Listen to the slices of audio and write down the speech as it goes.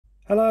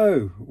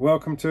Hello,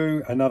 welcome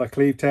to another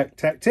CleaveTech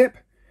tech tip.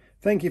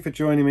 Thank you for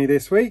joining me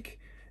this week.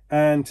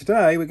 And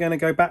today we're going to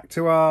go back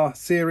to our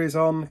series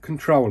on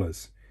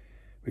controllers.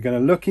 We're going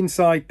to look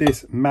inside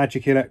this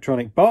magic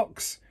electronic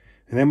box,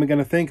 and then we're going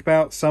to think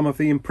about some of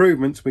the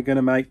improvements we're going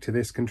to make to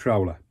this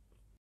controller.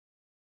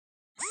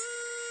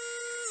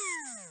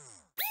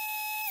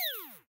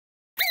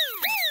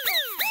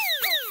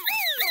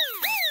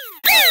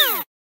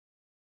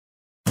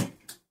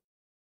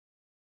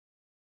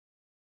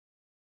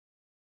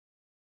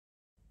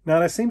 Now,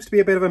 there seems to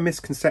be a bit of a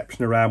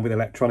misconception around with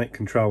electronic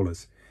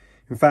controllers.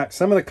 In fact,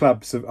 some of the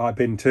clubs that I've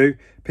been to,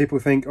 people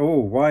think, oh,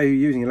 why are you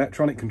using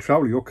electronic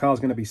controller? Your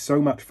car's going to be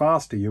so much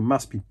faster. You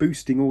must be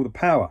boosting all the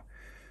power.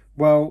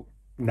 Well,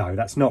 no,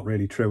 that's not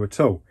really true at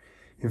all.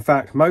 In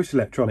fact, most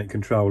electronic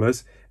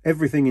controllers,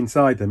 everything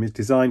inside them is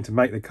designed to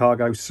make the car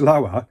go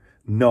slower,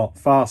 not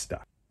faster.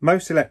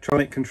 Most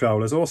electronic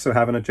controllers also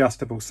have an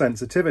adjustable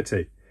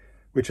sensitivity,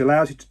 which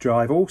allows you to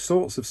drive all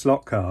sorts of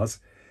slot cars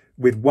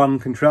with one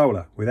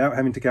controller without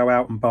having to go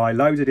out and buy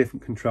loads of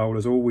different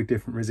controllers, all with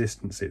different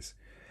resistances.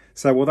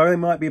 So although they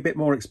might be a bit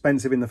more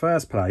expensive in the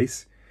first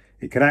place,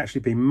 it can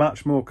actually be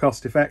much more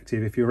cost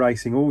effective if you're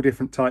racing all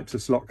different types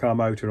of slot car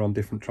motor on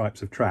different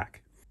types of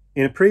track.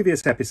 In a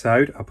previous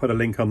episode, I'll put a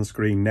link on the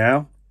screen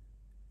now,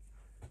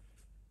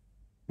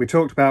 we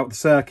talked about the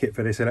circuit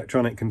for this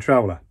electronic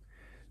controller.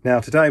 Now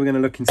today we're going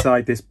to look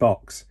inside this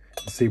box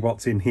and see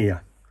what's in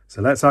here.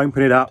 So let's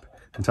open it up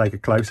and take a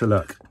closer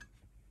look.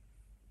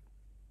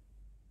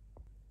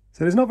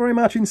 So there's not very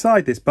much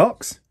inside this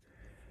box.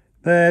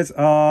 There's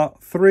our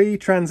 3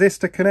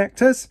 transistor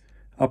connectors,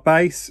 our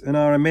base and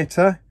our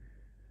emitter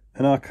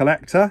and our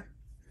collector.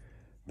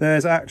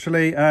 There's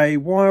actually a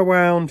wire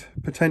wound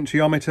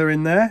potentiometer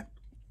in there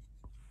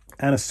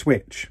and a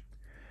switch.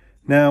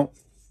 Now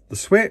the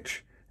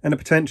switch and the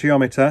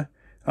potentiometer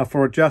are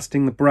for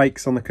adjusting the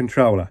brakes on the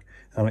controller.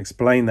 I'll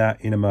explain that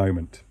in a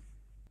moment.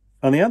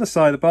 On the other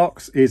side of the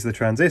box is the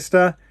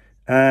transistor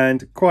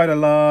and quite a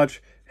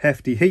large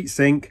hefty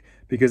heatsink,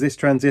 because this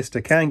transistor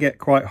can get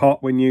quite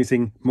hot when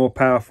using more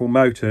powerful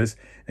motors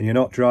and you're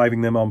not driving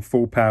them on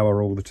full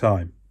power all the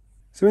time.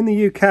 So in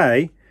the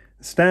UK,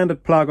 the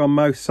standard plug on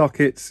most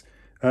sockets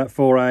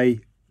for a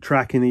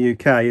track in the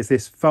UK is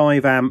this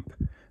 5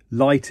 amp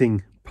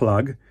lighting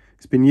plug.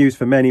 It's been used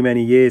for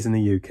many years in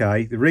the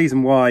UK. The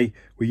reason why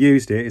we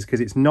used it is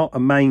because it's not a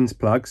mains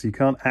plug, so you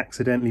can't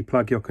accidentally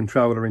plug your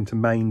controller into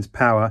mains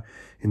power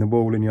in the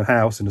wall in your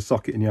house, in a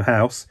socket in your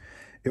house.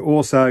 It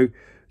also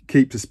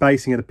keeps the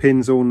spacing of the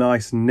pins all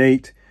nice and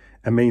neat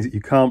and means that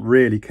you can't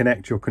really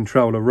connect your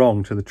controller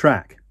wrong to the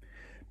track.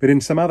 But in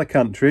some other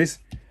countries,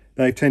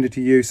 they've tended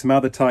to use some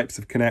other types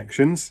of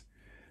connections.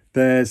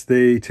 There's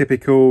the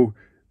typical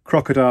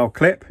crocodile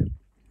clip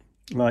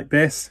like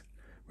this,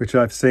 which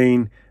I've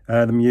seen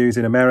them use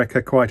in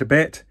America quite a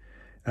bit.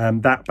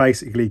 That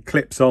basically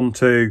clips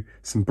onto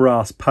some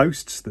brass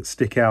posts that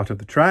stick out of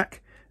the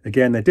track.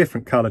 Again, they're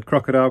different coloured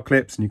crocodile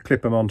clips and you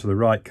clip them onto the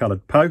right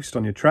coloured post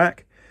on your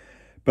track.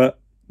 But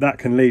that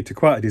can lead to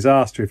quite a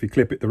disaster if you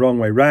clip it the wrong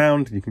way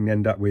round. You can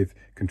end up with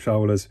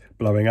controllers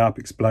blowing up,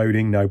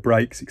 exploding, no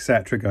brakes,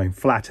 etc., going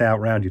flat out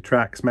round your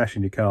track,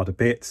 smashing your car to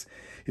bits.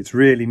 It's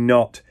really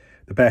not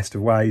the best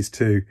of ways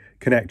to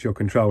connect your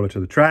controller to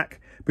the track,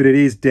 but it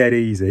is dead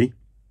easy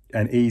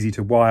and easy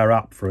to wire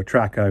up for a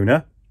track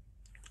owner.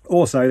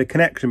 Also, the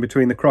connection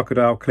between the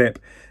crocodile clip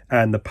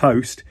and the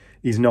post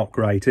is not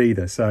great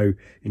either. So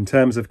in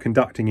terms of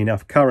conducting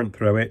enough current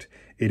through it,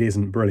 it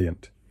isn't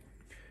brilliant.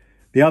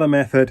 The other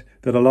method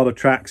that a lot of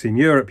tracks in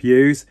Europe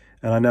use,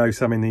 and I know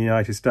some in the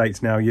United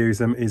States now use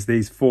them, is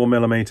these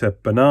 4mm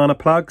banana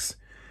plugs.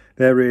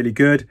 They're really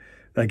good.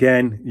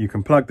 Again, you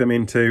can plug them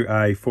into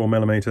a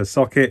 4mm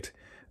socket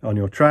on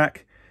your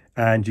track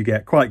and you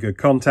get quite good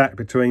contact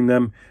between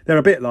them. They're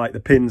a bit like the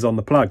pins on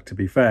the plug, to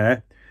be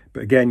fair,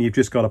 but again, you've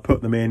just got to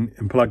put them in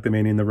and plug them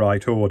in the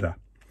right order.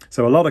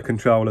 So a lot of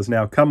controllers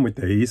now come with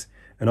these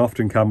and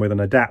often come with an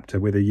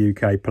adapter with a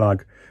UK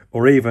plug,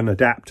 or even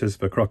adapters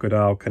for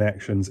crocodile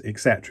connections,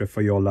 etc.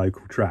 for your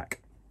local track.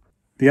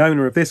 The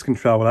owner of this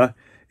controller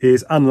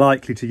is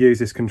unlikely to use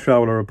this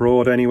controller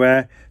abroad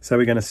anywhere, so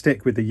we're going to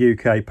stick with the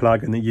UK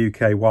plug and the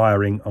UK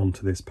wiring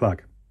onto this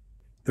plug.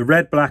 The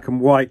red, black and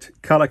white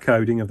colour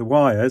coding of the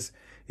wires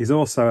is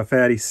also a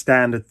fairly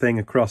standard thing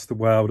across the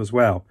world as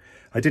well.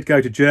 I did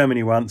go to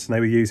Germany once and they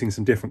were using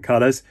some different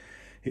colours.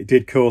 It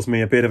did cause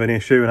me a bit of an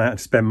issue and I had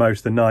to spend most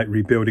of the night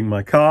rebuilding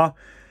my car,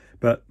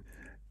 but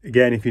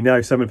again, if you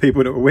know some of the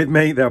people that were with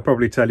me, they'll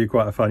probably tell you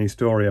quite a funny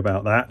story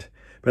about that.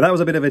 But that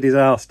was a bit of a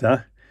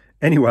disaster.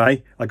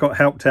 Anyway, I got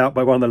helped out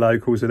by one of the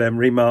locals who then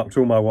remarked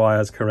all my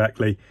wires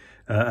correctly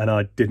and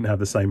I didn't have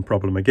the same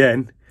problem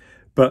again.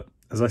 But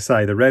as I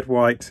say, the red,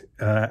 white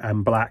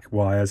and black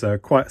wires are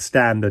quite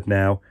standard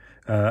now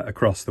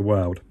across the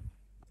world.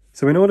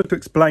 So in order to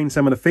explain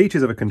some of the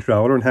features of a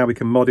controller and how we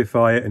can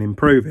modify it and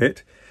improve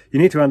it, you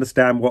need to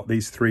understand what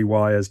these 3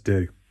 wires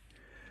do.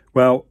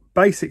 Well,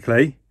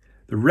 basically,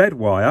 the red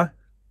wire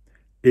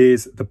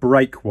is the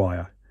brake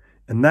wire,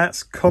 and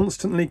that's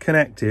constantly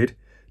connected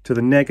to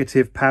the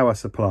negative power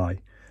supply.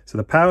 So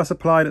the power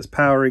supply that's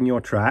powering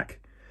your track,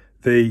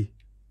 the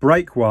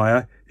brake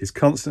wire is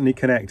constantly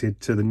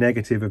connected to the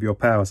negative of your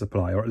power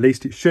supply, or at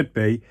least it should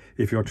be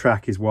if your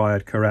track is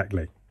wired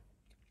correctly.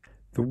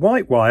 The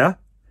white wire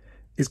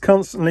is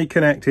constantly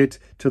connected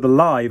to the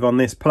live on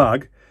this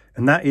plug,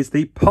 and that is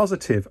the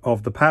positive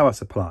of the power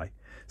supply.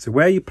 So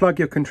where you plug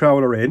your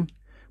controller in,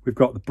 we've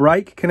got the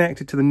brake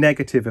connected to the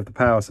negative of the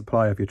power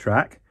supply of your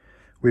track.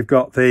 We've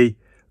got the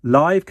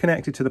live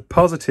connected to the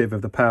positive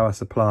of the power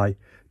supply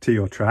to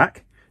your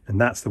track, and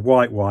that's the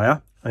white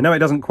wire. I know it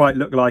doesn't quite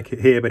look like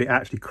it here, but it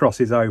actually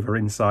crosses over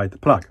inside the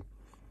plug.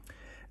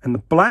 And the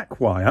black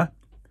wire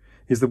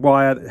is the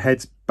wire that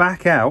heads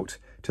back out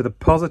to the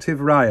positive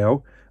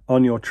rail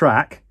on your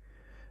track,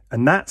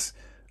 and that's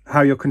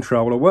how your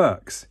controller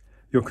works.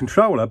 Your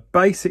controller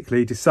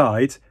basically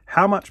decides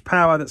how much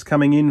power that's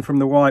coming in from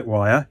the white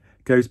wire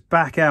goes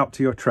back out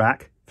to your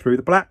track through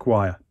the black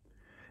wire,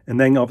 and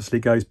then obviously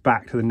goes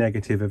back to the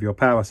negative of your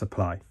power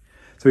supply.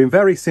 So in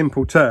very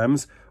simple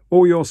terms,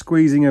 all your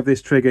squeezing of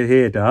this trigger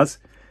here does,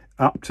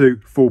 up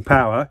to full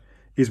power,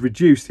 is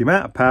reduce the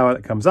amount of power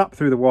that comes up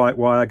through the white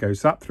wire,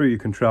 goes up through your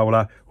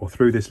controller or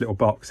through this little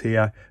box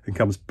here, and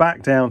comes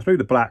back down through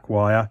the black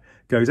wire,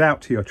 goes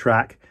out to your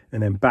track,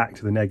 and then back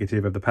to the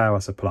negative of the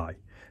power supply.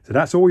 So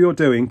that's all you're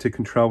doing to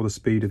control the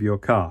speed of your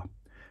car.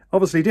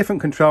 Obviously,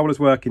 different controllers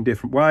work in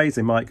different ways.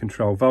 They might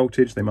control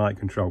voltage, they might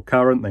control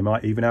current, they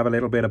might even have a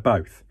little bit of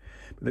both.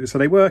 So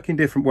they work in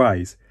different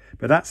ways,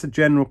 but that's the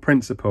general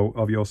principle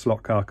of your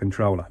slot car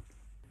controller.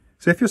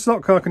 So if your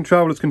slot car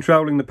controller is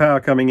controlling the power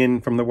coming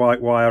in from the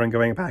white wire and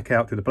going back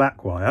out to the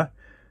black wire,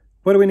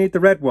 what do we need the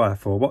red wire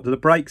for? What do the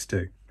brakes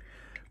do?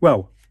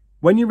 Well,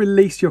 when you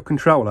release your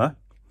controller,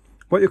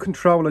 what your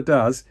controller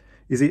does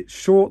is it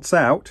shorts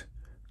out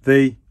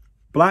the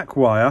black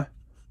wire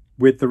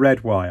with the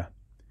red wire.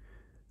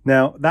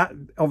 Now that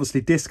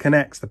obviously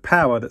disconnects the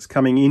power that's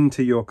coming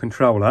into your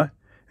controller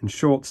and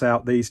shorts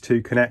out these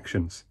two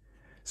connections.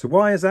 So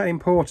why is that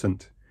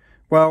important?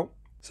 Well,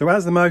 so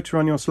as the motor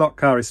on your slot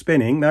car is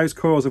spinning, those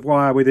coils of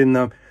wire within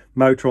the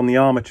motor on the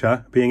armature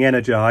are being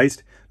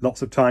energized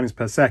lots of times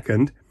per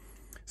second.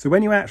 So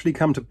when you actually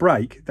come to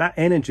brake, that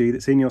energy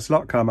that's in your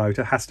slot car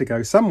motor has to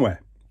go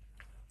somewhere.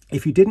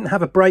 If you didn't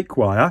have a brake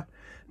wire,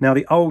 now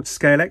the old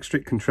scale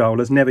electric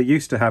controllers never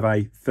used to have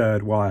a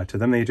third wire to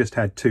them, they just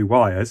had two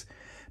wires,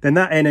 then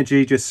that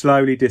energy just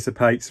slowly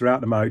dissipates throughout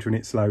the motor and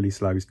it slowly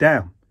slows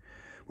down.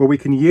 Well, we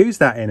can use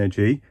that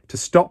energy to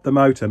stop the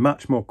motor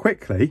much more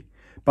quickly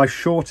by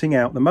shorting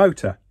out the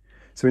motor.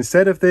 So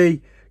instead of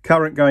the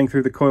current going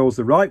through the coils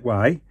the right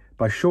way,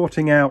 by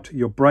shorting out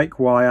your brake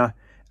wire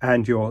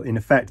and your, in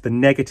effect, the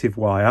negative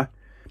wire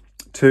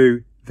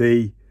to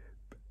the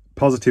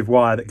positive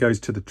wire that goes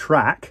to the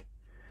track,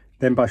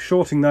 then by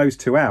shorting those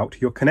two out,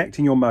 you're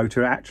connecting your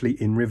motor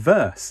actually in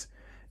reverse.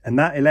 And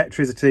that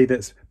electricity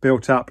that's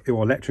built up,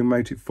 or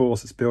electromotive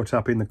force that's built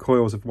up in the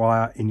coils of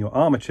wire in your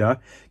armature,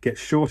 gets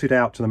shorted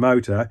out to the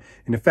motor.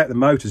 In effect, the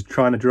motor's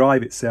trying to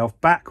drive itself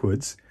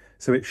backwards,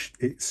 so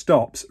it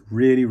stops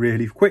really,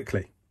 really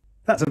quickly.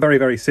 That's a very,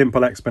 very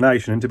simple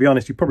explanation, and to be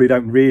honest, you probably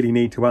don't really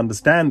need to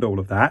understand all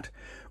of that.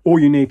 All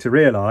you need to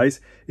realise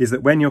is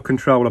that when your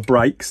controller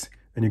brakes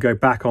and you go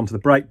back onto the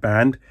brake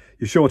band,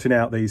 you're shorting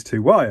out these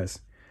two wires.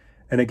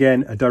 And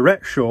again, a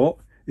direct short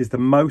is the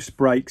most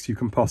brakes you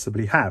can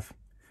possibly have.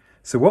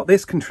 So what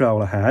this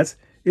controller has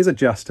is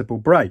adjustable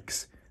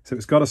brakes. So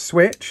it's got a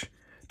switch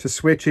to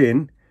switch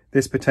in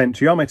this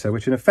potentiometer,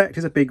 which in effect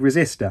is a big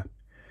resistor.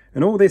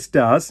 And all this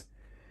does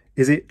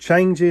is it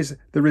changes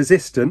the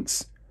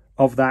resistance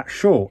of that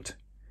short.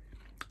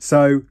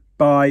 So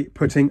by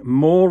putting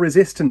more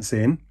resistance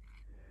in,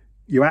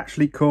 you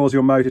actually cause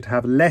your motor to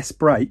have less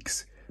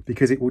brakes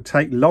because it will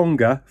take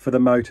longer for the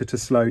motor to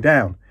slow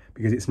down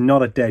because it's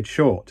not a dead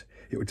short.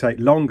 It will take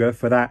longer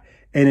for that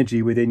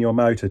energy within your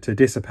motor to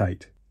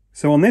dissipate.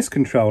 So on this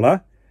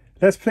controller,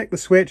 let's flick the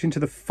switch into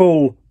the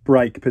full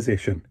brake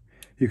position.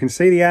 You can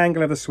see the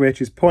angle of the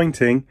switch is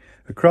pointing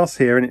across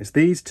here, and it's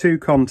these two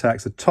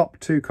contacts, the top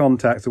two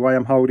contacts, the way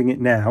I'm holding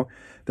it now,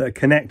 that are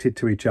connected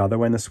to each other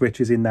when the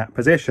switch is in that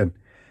position.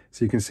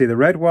 So you can see the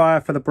red wire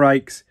for the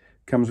brakes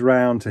comes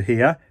round to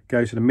here,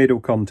 goes to the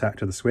middle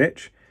contact of the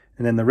switch,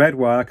 and then the red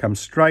wire comes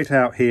straight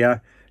out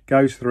here,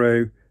 goes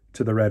through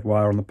to the red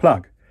wire on the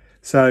plug.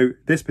 So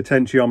this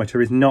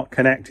potentiometer is not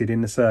connected in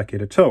the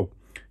circuit at all.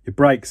 Your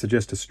brakes are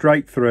just a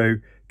straight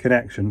through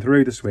connection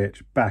through the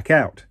switch back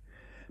out.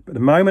 But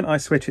the moment I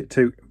switch it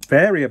to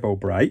variable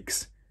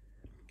brakes,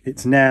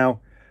 it's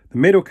now, the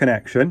middle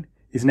connection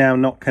is now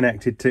not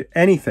connected to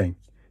anything.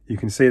 You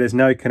can see there's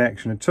no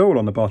connection at all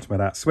on the bottom of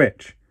that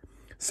switch.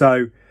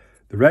 So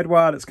the red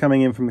wire that's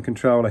coming in from the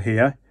controller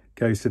here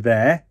goes to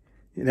there.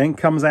 It then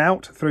comes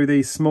out through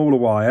these smaller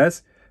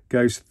wires,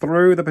 goes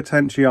through the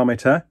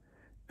potentiometer,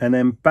 and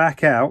then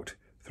back out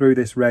through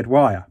this red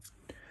wire.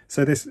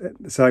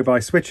 So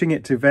by switching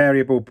it to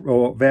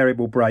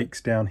variable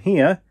brakes down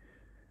here,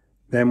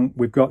 then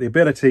we've got the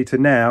ability to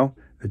now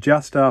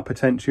adjust our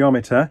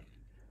potentiometer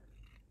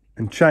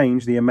and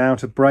change the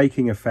amount of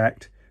braking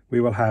effect we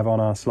will have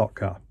on our slot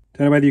car.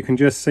 Don't know whether you can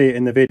just see it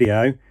in the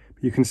video, but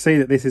You can see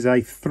that this is a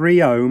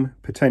 3 ohm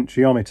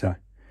potentiometer.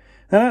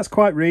 Now that's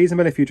quite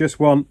reasonable if you just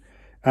want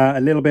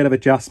a little bit of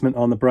adjustment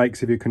on the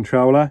brakes of your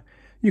controller.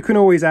 You can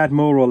always add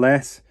more or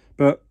less,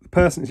 but the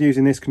person that's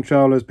using this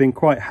controller has been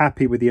quite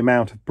happy with the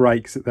amount of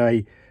brakes that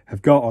they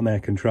have got on their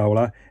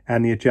controller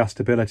and the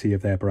adjustability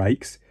of their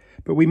brakes.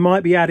 But we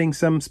might be adding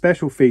some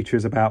special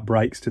features about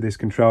brakes to this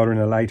controller in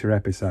a later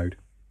episode.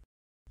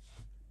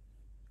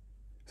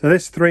 So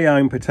this 3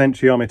 ohm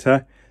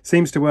potentiometer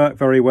seems to work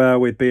very well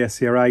with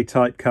BSCRA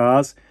type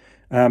cars.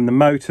 The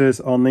motors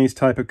on these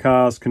type of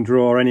cars can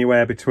draw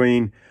anywhere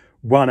between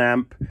 1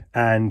 amp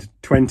and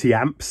 20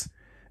 amps,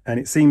 and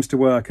it seems to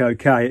work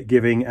okay at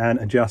giving an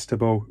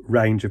adjustable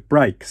range of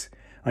brakes.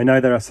 I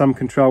know there are some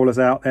controllers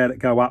out there that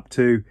go up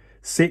to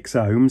 6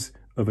 ohms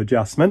of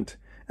adjustment,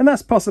 and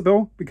that's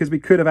possible because we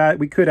could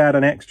add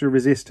an extra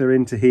resistor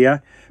into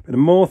here, but the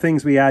more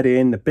things we add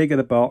in, the bigger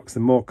the box, the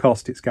more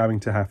cost it's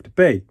going to have to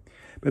be.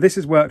 But this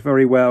has worked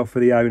very well for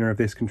the owner of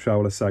this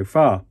controller so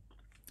far.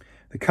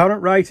 The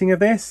current rating of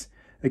this,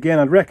 again,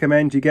 I'd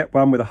recommend you get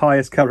one with the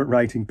highest current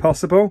rating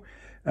possible.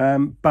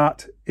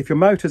 But if your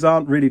motors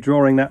aren't really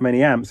drawing that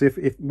many amps,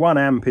 if 1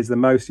 amp is the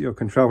most your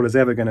controller's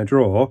ever going to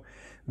draw,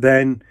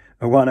 then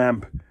a 1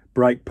 amp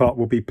brake pot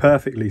will be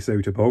perfectly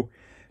suitable.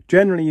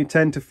 Generally, you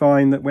tend to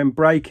find that when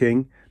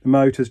braking, the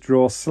motors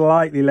draw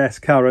slightly less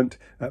current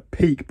at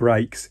peak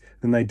brakes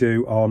than they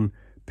do on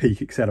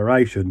peak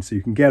acceleration. So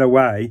you can get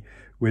away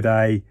with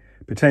a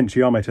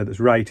potentiometer that's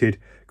rated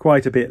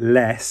quite a bit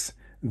less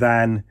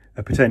than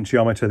a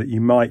potentiometer that you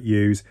might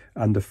use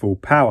under full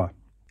power.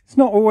 It's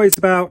not always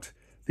about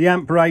the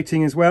amp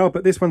rating as well,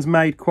 but this one's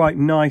made quite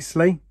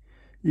nicely.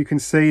 You can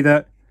see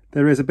that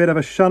there is a bit of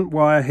a shunt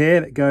wire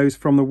here that goes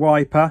from the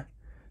wiper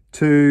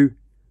to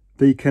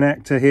the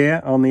connector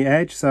here on the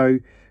edge. So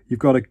you've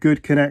got a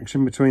good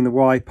connection between the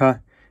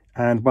wiper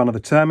and one of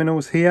the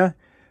terminals here.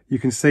 You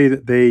can see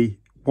that the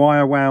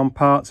wire wound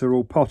parts are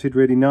all potted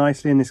really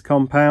nicely in this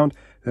compound.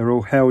 They're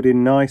all held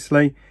in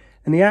nicely,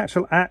 and the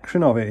actual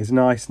action of it is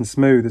nice and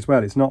smooth as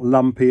well. It's not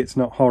lumpy, it's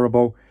not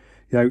horrible.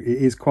 You know, it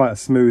is quite a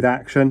smooth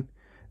action.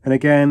 And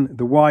again,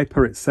 the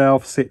wiper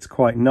itself sits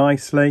quite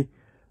nicely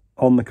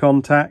on the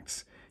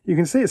contacts. You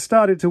can see it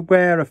started to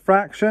wear a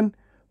fraction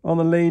on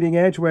the leading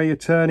edge where you're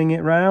turning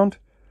it round,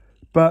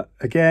 but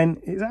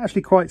again, it's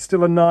actually quite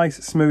still a nice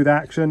smooth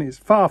action. It's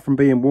far from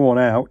being worn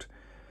out.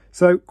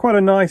 So quite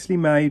a nicely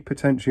made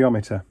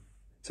potentiometer.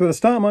 So at the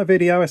start of my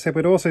video, I said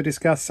we'd also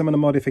discuss some of the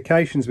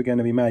modifications we're going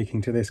to be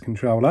making to this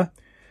controller.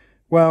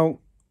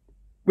 Well,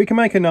 we can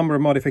make a number of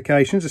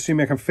modifications,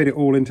 assuming I can fit it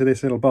all into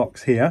this little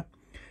box here.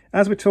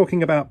 As we're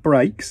talking about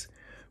brakes,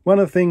 one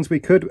of the things we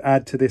could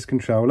add to this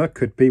controller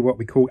could be what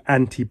we call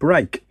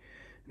anti-brake.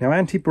 Now,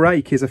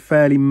 anti-brake is a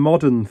fairly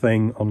modern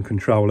thing on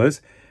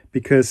controllers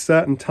because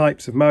certain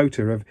types of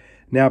motor have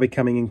now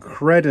becoming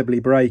incredibly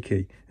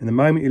brakey, and the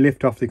moment you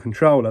lift off the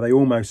controller they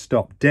almost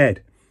stop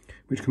dead,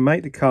 which can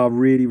make the car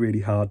really,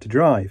 really hard to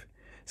drive.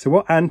 So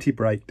what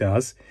anti-brake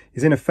does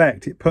is, in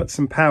effect, it puts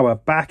some power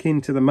back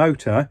into the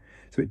motor,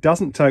 so it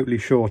doesn't totally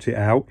short it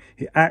out.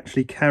 It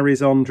actually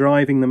carries on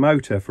driving the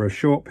motor for a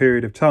short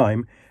period of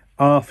time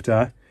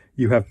after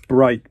you have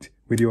braked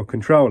with your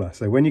controller.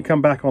 So when you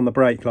come back on the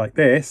brake like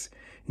this,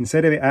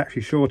 instead of it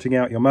actually shorting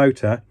out your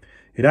motor,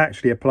 it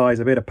actually applies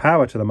a bit of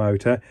power to the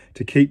motor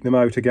to keep the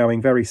motor going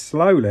very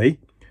slowly,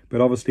 but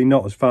obviously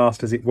not as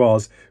fast as it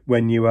was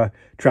when you were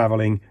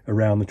traveling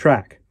around the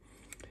track.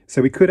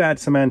 So we could add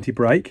some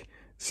anti-brake.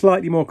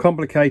 Slightly more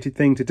complicated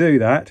thing to do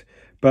that,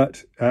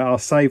 but I'll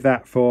save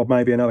that for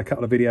maybe another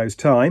couple of videos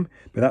time.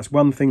 But that's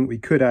one thing that we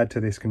could add to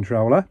this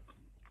controller.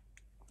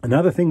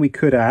 Another thing we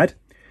could add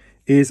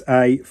is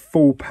a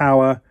full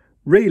power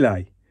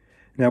relay.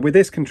 Now with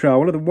this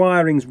controller, the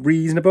wiring's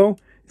reasonable.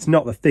 It's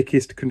not the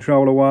thickest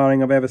controller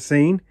wiring I've ever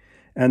seen.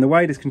 And the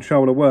way this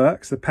controller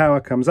works, the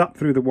power comes up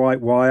through the white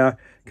wire,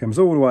 comes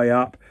all the way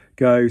up,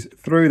 goes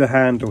through the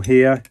handle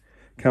here,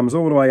 comes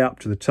all the way up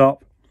to the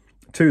top,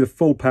 to the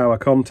full power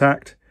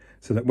contact,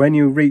 so that when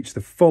you reach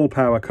the full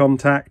power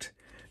contact,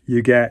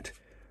 you get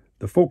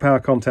the full power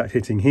contact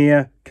hitting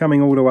here,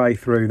 coming all the way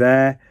through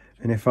there.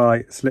 And if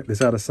I slip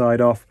this other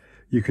side off,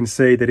 you can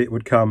see that it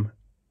would come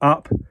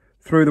up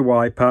through the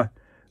wiper,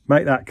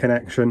 make that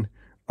connection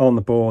on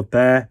the board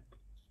there.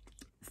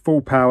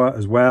 Full power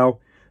as well.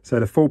 So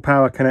the full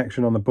power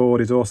connection on the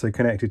board is also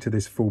connected to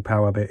this full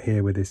power bit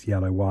here with this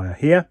yellow wire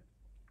here.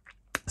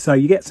 So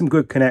you get some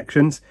good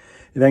connections.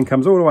 It then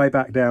comes all the way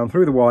back down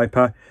through the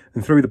wiper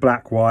and through the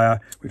black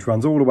wire, which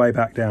runs all the way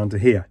back down to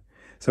here.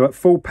 So at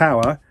full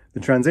power, the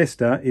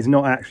transistor is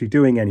not actually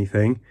doing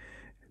anything,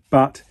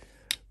 but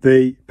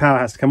the power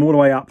has to come all the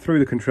way up through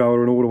the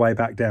controller and all the way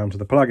back down to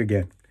the plug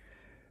again.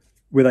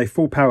 With a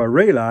full power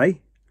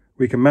relay,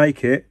 we can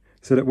make it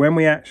so that when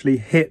we actually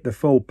hit the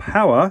full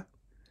power,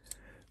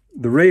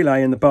 the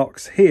relay in the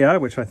box here,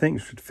 which I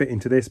think should fit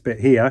into this bit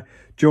here,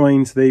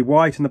 joins the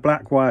white and the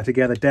black wire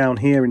together down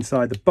here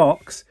inside the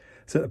box,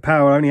 so that the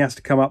power only has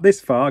to come up this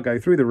far, go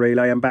through the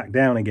relay and back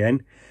down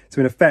again.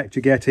 So in effect,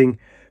 you're getting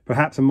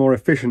perhaps a more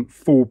efficient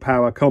full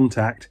power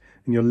contact,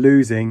 and you're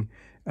losing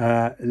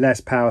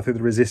less power through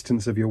the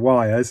resistance of your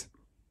wires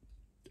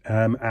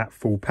at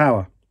full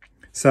power.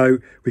 So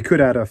we could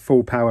add a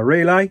full power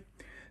relay,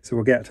 so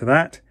we'll get to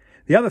that.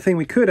 The other thing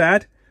we could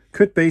add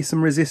could be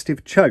some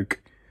resistive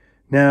choke.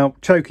 Now,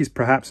 choke is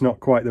perhaps not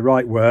quite the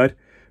right word,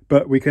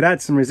 but we could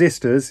add some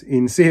resistors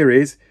in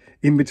series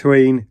in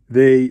between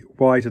the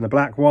white and the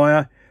black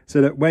wire,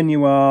 so that when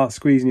you are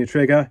squeezing your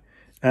trigger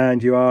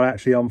and you are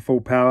actually on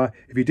full power,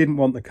 if you didn't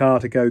want the car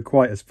to go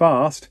quite as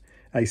fast,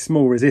 a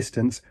small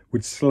resistance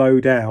would slow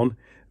down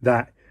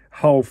that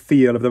whole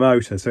feel of the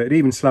motor. So it'd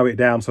even slow it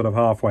down sort of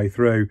halfway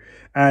through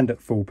and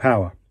at full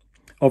power.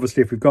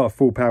 Obviously, if we've got a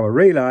full power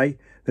relay,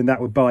 then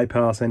that would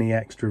bypass any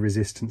extra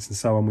resistance and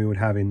so on we would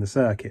have in the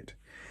circuit.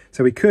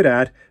 So we could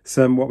add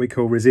some what we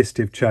call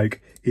resistive choke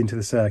into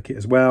the circuit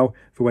as well,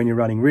 for when you're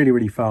running really,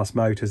 really fast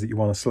motors that you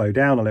want to slow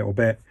down a little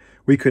bit.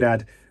 We could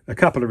add a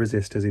couple of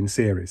resistors in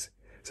series.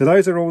 So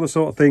those are all the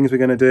sort of things we're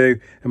going to do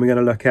and we're going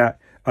to look at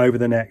over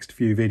the next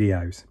few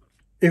videos.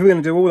 If we're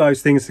going to do all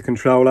those things to the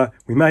controller,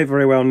 we may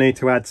very well need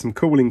to add some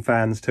cooling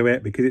fans to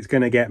it, because it's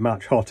going to get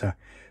much hotter,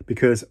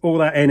 because all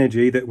that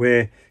energy that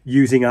we're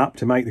using up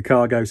to make the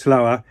car go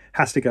slower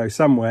has to go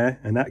somewhere,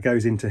 and that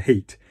goes into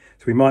heat.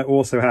 So we might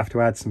also have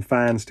to add some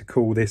fans to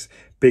cool this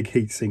big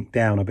heatsink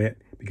down a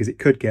bit, because it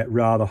could get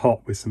rather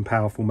hot with some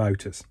powerful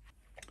motors.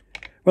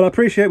 Well, I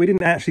appreciate we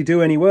didn't actually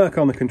do any work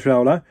on the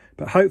controller,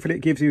 but hopefully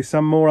it gives you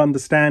some more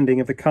understanding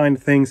of the kind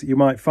of things that you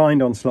might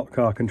find on slot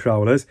car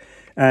controllers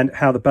and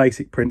how the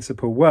basic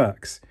principle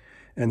works.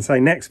 And so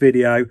next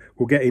video,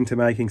 we'll get into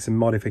making some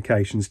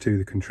modifications to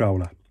the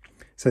controller.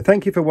 So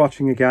thank you for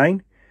watching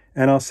again,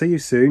 and I'll see you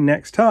soon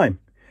next time.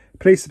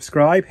 Please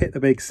subscribe, hit the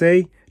big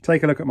C,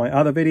 take a look at my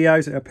other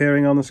videos that are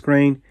appearing on the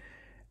screen,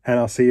 and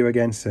I'll see you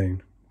again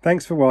soon.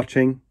 Thanks for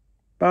watching.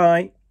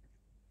 Bye.